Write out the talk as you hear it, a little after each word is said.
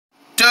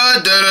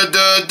Da da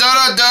da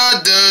da da da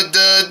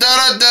da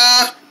da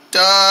da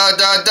da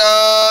da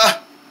da.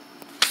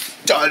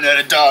 Dum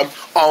dum dum.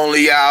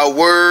 Only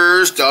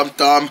hours, dum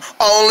dum.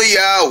 Only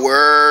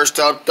hours,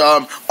 dum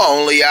dum.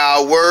 Only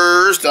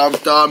hours, dum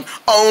dum.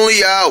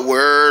 Only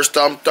hours,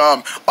 dum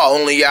dum.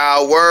 Only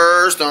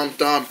hours, dum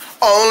dum.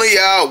 Only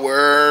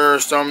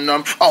hours, dum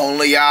dum.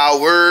 Only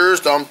hours,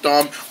 dum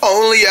dum.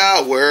 Only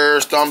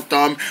hours, dum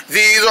dum.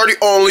 These are the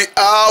only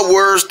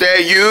hours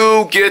that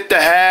you get to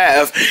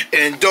have,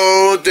 and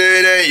don't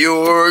think that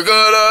you're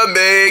gonna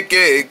make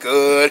it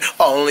good.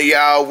 Only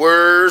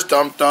hours,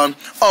 dum dum.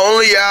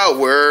 Only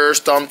hours,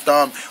 dum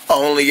dum.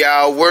 Only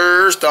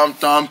hours, dum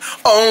dum.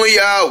 Only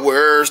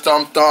hours,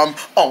 dum dum.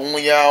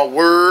 Only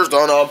hours,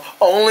 dum dum.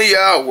 Only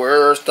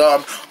hours,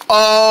 dum.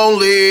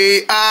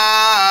 Only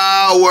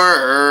hours.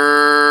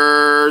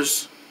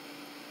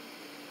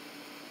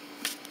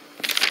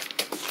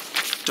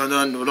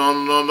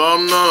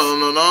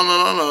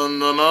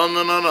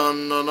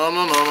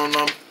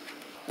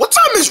 What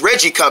time is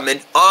Reggie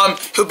coming?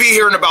 He'll be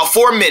here in about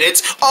 4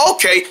 minutes. Oh,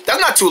 okay,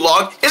 that's not too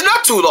long. It's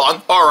not too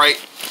long. All right.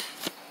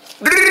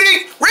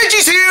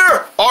 Reggie's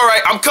here. All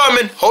right, I'm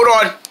coming. Hold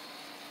on.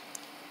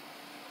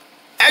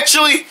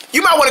 Actually,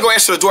 you might want to go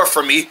answer the door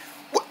for me.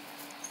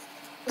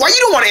 Why you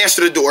don't want to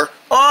answer the door?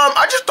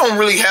 I just don't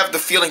really have the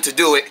feeling to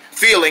do it.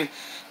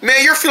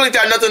 Man, your feeling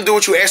got nothing to do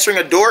with you answering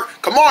a door.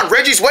 Come on,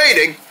 Reggie's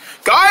waiting.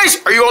 Guys,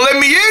 are you gonna let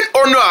me in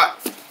or not?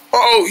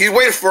 Uh-oh, he's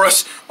waiting for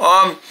us.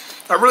 I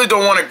really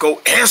don't want to go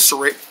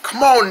answer it.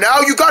 Come on now,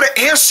 you gotta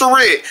answer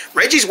it.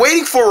 Reggie's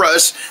waiting for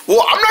us.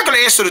 Well, I'm not gonna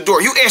answer the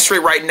door. You answer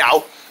it right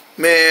now.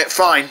 Man,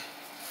 fine.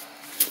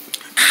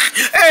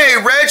 Hey,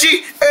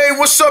 Reggie. Hey,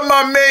 what's up,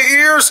 my man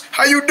ears?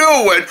 How you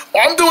doing? Oh,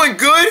 I'm doing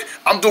good.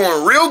 I'm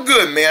doing real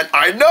good, man.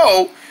 I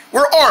know.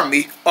 Where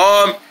Army?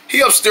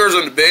 He upstairs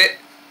on the bed.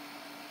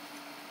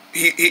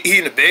 He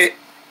in the bed?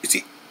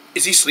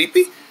 Is he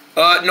sleepy?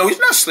 No, he's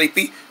not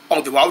sleepy.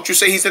 Oh, then why would you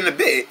say he's in the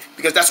bed?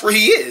 Because that's where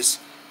he is.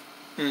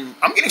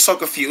 I'm getting so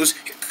confused.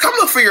 Come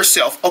look for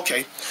yourself.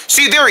 Okay.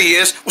 See, there he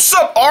is. What's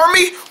up,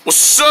 Army?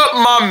 What's up,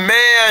 my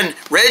man?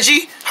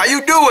 Reggie? How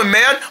you doing,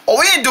 man? Oh,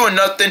 we ain't doing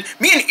nothing.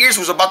 Me and Ears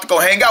was about to go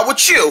hang out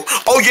with you.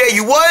 Oh, yeah,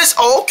 you was?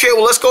 Oh, okay,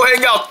 well, let's go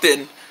hang out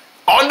then.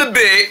 On the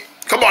bed.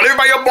 Come on,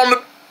 everybody up on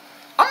the...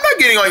 I'm not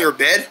getting on your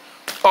bed.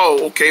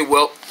 Oh, okay,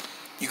 well,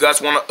 you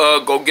guys want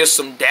to go get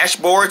some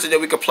dashboards and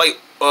then we can play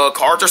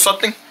cards or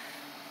something?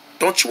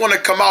 Don't you want to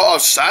come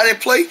outside and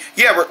play?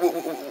 Yeah,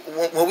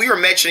 when we were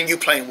mentioning you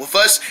playing with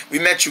us, we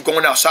meant you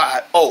going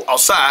outside. Oh,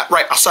 outside.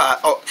 Right, outside.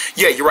 Oh,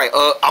 yeah, you're right.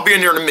 I'll be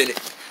in there in a minute.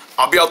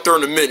 I'll be out there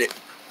in a minute.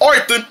 All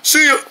right, then.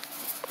 See ya.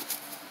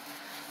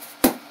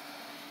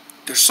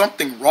 There's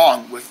something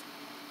wrong with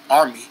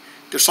Army.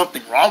 There's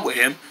something wrong with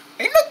him.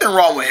 Ain't nothing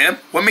wrong with him.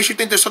 What makes you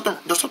think there's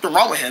something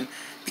wrong with him?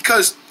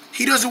 Because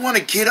he doesn't want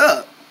to get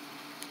up.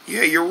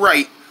 Yeah, you're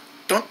right.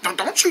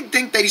 Don't you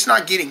think that he's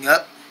not getting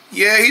up?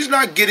 Yeah, he's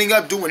not getting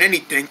up doing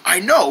anything. I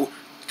know.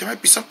 There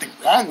might be something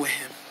wrong with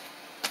him.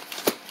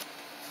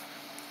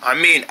 I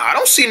mean, I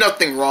don't see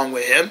nothing wrong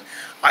with him.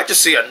 I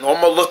just see a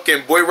normal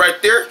looking boy right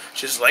there,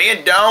 just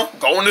laying down,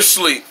 going to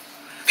sleep.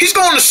 He's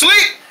going to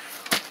sleep?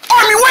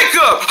 Army, wake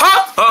up!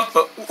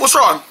 Huh? What's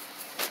wrong?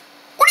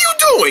 What are you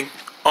doing?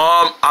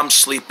 I'm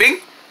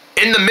sleeping.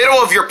 In the middle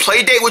of your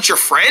play date with your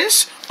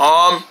friends?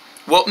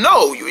 Well,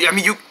 no. I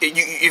mean,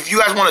 if you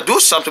guys want to do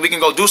something, we can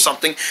go do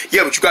something.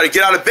 Yeah, but you got to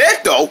get out of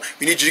bed, though.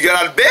 We need you to get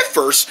out of bed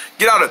first.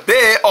 Get out of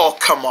bed? Oh,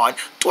 come on.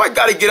 Do I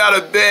got to get out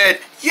of bed?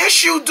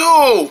 Yes, you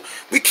do.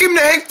 We came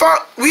to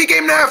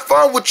have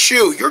fun with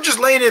you. You're just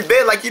laying in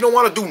bed like you don't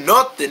want to do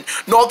nothing.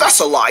 No, that's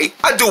a lie.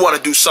 I do want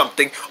to do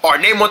something. All right,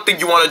 name one thing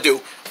you want to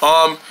do.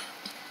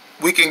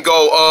 We can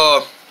go,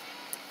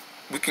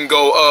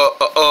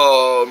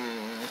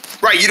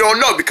 right, you don't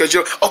know because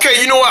you're...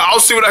 Okay, you know what? I'll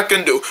see what I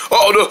can do.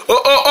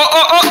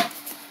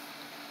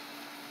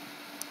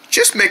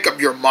 Just make up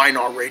your mind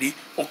already.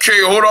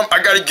 Okay, hold on. I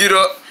gotta get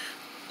up.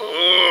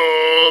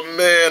 Oh,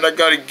 man. I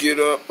gotta get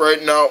up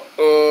right now.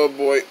 Oh,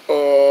 boy.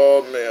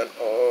 Oh, man.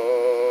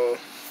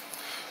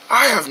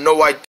 I have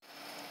no idea.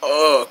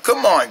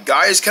 Come on,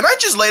 guys. Can I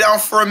just lay down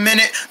for a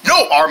minute?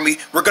 No, Army.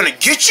 We're gonna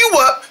get you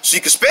up so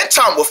you can spend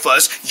time with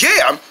us.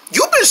 Yeah,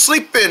 you've been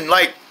sleeping,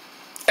 like,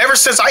 ever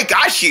since I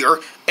got here.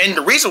 And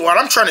the reason why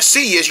I'm trying to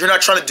see is you're not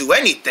trying to do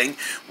anything.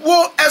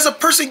 Well, as a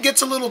person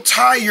gets a little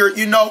tired,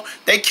 you know,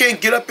 they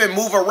can't get up and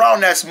move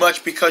around as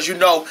much because, you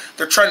know,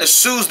 they're trying to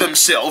soothe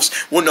themselves.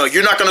 Well, no,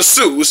 you're not going to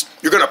soothe.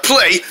 You're going to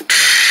play.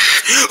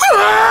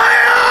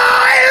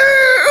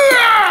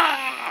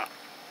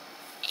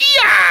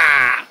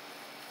 Yeah.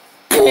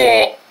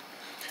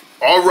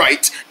 All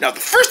right. Now, the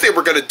first thing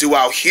we're going to do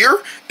out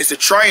here is to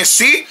try and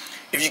see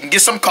if you can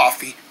get some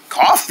coffee.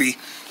 Coffee?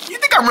 You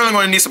think I'm really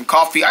going to need some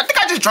coffee? I think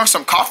I just drank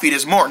some coffee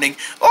this morning.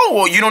 Oh,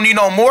 well, you don't need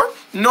no more?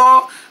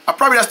 No,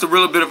 probably that's a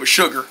real bit of a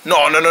sugar.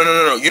 No.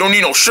 You don't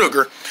need no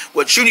sugar.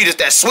 What you need is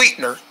that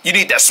sweetener. You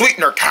need that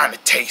sweetener kind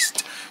of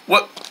taste.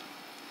 What?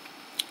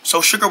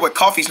 So sugar with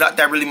coffee's not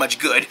that really much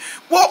good.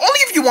 Well, only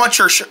if you want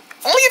your sugar.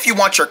 Only if you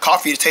want your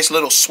coffee to taste a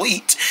little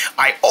sweet.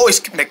 I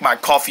always make my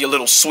coffee a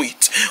little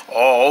sweet.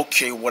 Oh,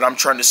 okay. What I'm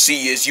trying to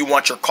see is you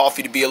want your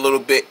coffee to be a little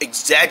bit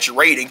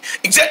exaggerating.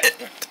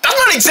 That's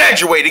not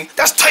exaggerating.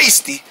 That's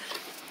tasty.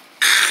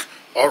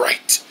 All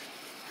right.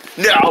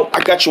 Now,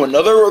 I got you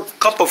another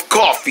cup of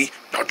coffee.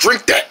 Now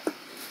drink that.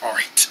 All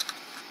right.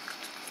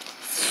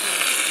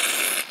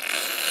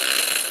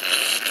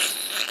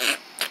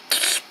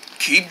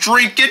 Keep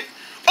drinking.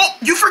 Oh,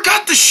 you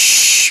forgot the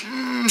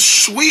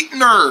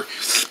sweetener.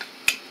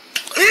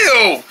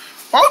 Ew.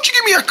 Why don't you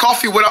give me a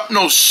coffee without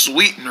no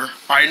sweetener?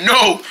 I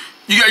know.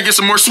 You gotta get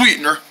some more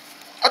sweetener.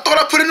 I thought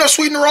I put enough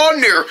sweetener on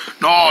there.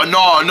 No.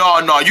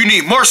 You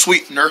need more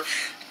sweetener.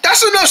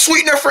 That's enough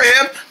sweetener for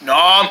him.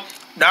 No.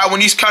 Now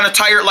when he's kind of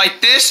tired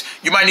like this,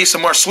 you might need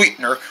some more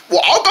sweetener.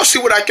 Well, I'll go see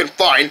what I can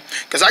find,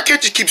 because I can't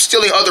just keep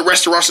stealing other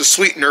restaurants'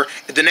 sweetener,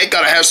 and then they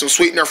gotta have some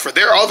sweetener for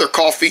their other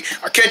coffee.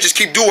 I can't just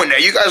keep doing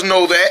that. You guys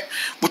know that.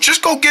 But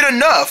just go get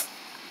enough.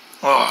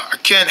 Oh, I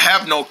can't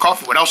have no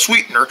coffee without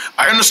sweetener.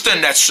 I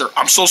understand that, sir.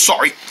 I'm so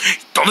sorry.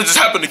 Don't let this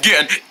happen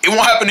again. It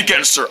won't happen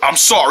again, sir. I'm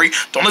sorry.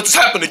 Don't let this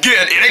happen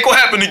again. It ain't gonna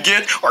happen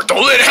again. Or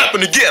don't let it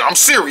happen again. I'm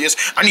serious.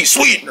 I need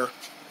sweetener.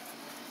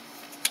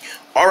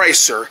 All right,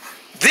 sir.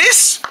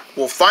 This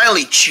will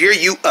finally cheer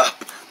you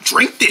up.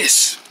 Drink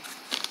this.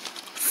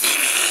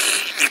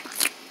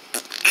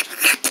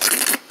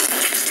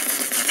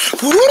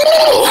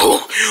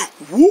 Whoa!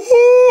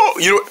 Whoa!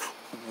 You know what?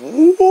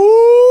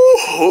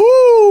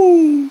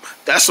 Whoa!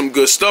 That's some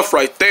good stuff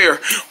right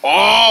there.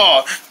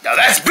 Oh, now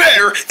that's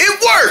better.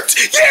 It worked.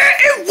 Yeah,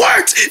 it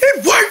worked.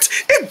 It worked.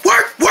 It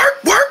worked.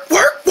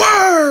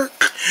 Work.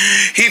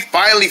 He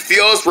finally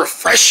feels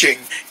refreshing.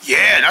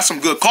 Yeah, that's some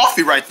good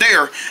coffee right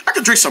there. I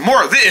could drink some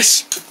more of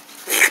this.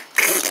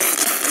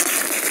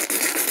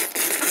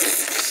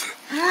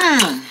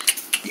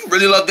 You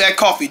really love that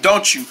coffee,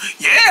 don't you?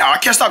 Yeah, I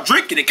can't stop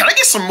drinking it. Can I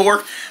get some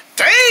more?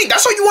 Dang,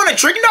 that's all you want to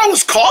drink now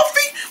is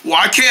coffee? Well,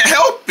 I can't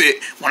help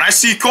it. When I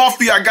see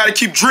coffee, I gotta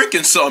keep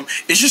drinking some.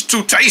 It's just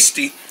too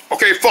tasty.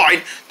 Okay,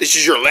 fine. This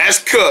is your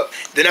last cup.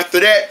 Then after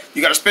that,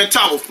 you gotta spend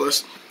time with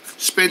us.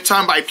 Spend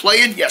time by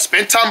playing? Yeah,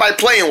 spend time by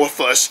playing with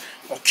us.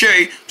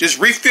 Okay, just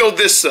refill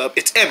this up.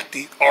 It's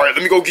empty. All right,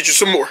 let me go get you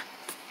some more.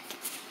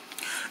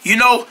 You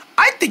know,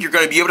 I think you're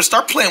going to be able to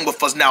start playing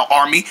with us now,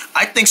 Army.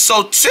 I think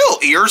so too,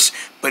 Ears.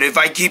 But if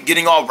I keep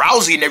getting all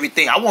rousy and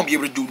everything, I won't be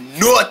able to do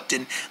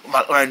nothing.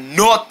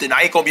 Nothing.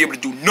 I ain't going to be able to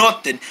do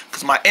nothing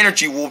because my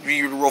energy won't be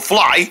able to roll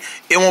fly.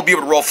 It won't be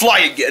able to roll fly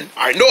again.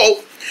 I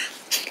know.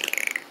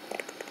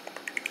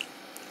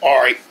 All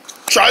right.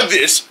 Try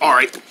this. All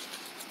right.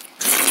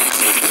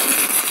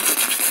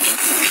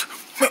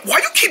 Why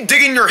do you keep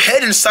digging your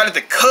head inside of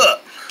the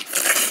cup?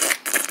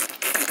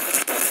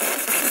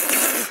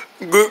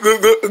 Good.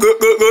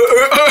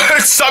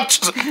 Stop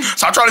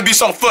trying to be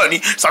so funny.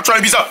 Stop trying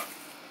to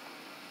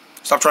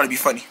be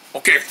funny.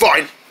 Okay,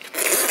 fine.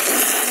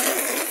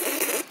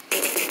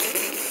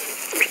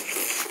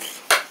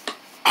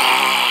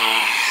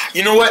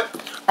 You know what?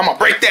 I'm gonna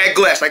break that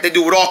glass like they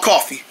do with all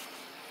coffee.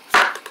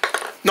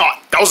 No,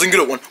 that wasn't a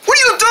good one. What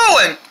are you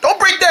doing? Don't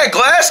break that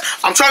glass.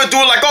 I'm trying to do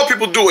it like all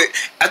people do it.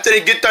 After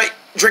they get done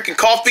drinking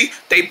coffee,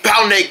 they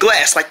pound their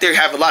glass like they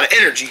have a lot of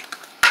energy.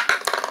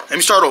 Let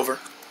me start over.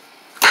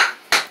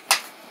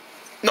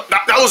 No,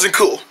 that wasn't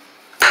cool.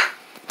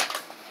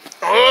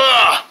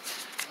 Ugh.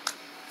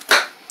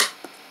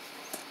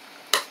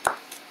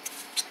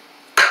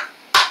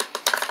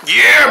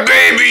 Yeah,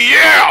 baby,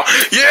 yeah.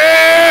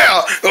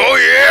 Oh,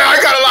 yeah, I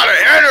got a lot of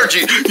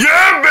energy.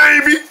 Yeah,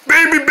 baby.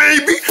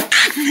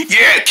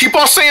 Yeah, keep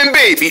on saying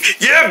baby.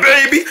 Yeah,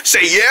 baby.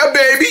 Say yeah,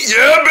 baby.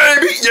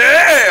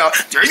 Yeah.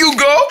 There you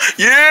go.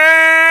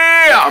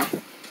 Yeah.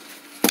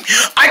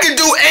 I can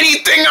do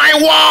anything I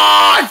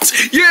want!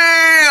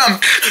 Yeah!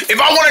 If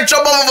I want to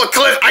jump off of a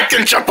cliff, I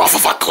can jump off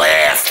of a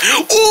cliff!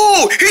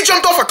 Ooh! He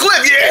jumped off a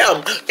cliff,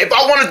 yeah! If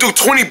I want to do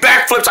 20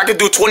 backflips, I can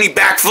do 20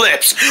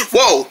 backflips.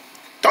 Whoa!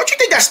 Don't you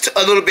think that's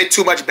a little bit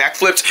too much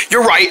backflips?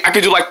 You're right, I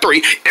can do like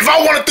 3. If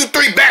I want to do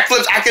 3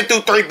 backflips, I can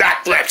do 3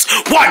 backflips.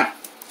 1,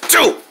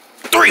 2,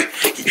 3.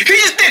 He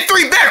just did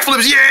 3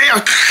 backflips,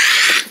 yeah!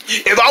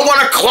 If I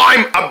want to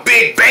climb a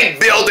big bank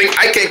building,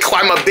 I can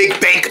climb a big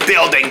bank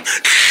building.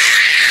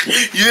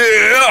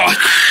 Yeah.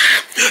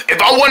 If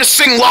I want to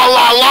sing la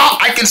la la,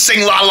 I can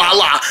sing la la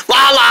la.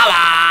 La la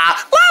la.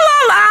 La la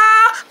la.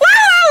 La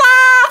la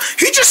la.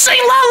 He just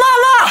sang la la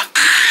la.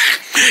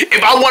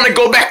 If I want to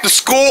go back to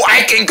school,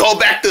 I can go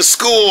back to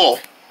school.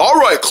 All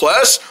right,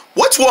 class.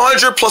 What's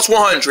 100 plus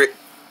 100?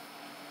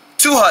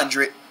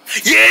 200.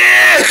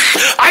 Yeah!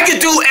 I can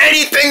do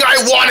anything I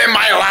want in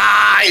my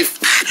life.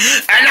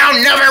 And I'll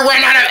never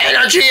run out of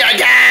energy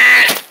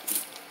again.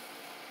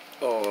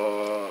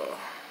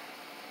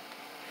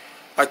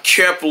 I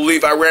can't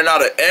believe I ran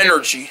out of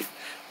energy.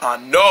 I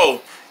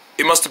know.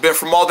 It must have been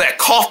from all that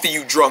coffee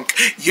you drunk.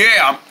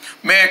 Yeah,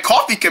 man,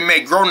 coffee can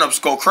make grown-ups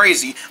go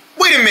crazy.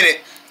 Wait a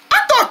minute. I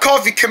thought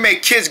coffee can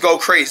make kids go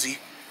crazy.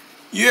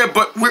 Yeah,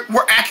 but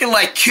we're acting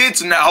like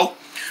kids now.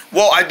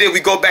 Well, we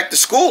go back to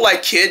school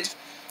like kids.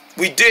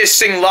 We did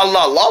sing la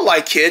la la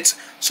like kids.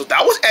 So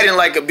that was acting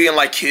like being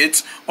like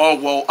kids. Oh,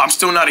 well, I'm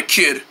still not a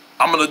kid.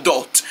 I'm an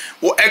adult.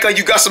 Well, act like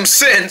you got some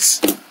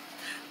sense.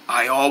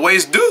 I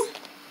always do.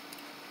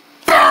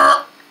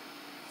 Brr.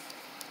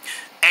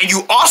 And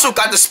you also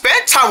got to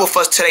spend time with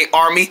us today,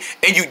 Army,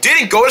 and you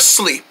didn't go to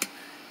sleep.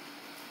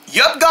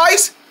 Yup,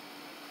 guys.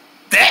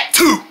 That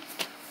too.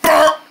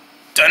 Brr.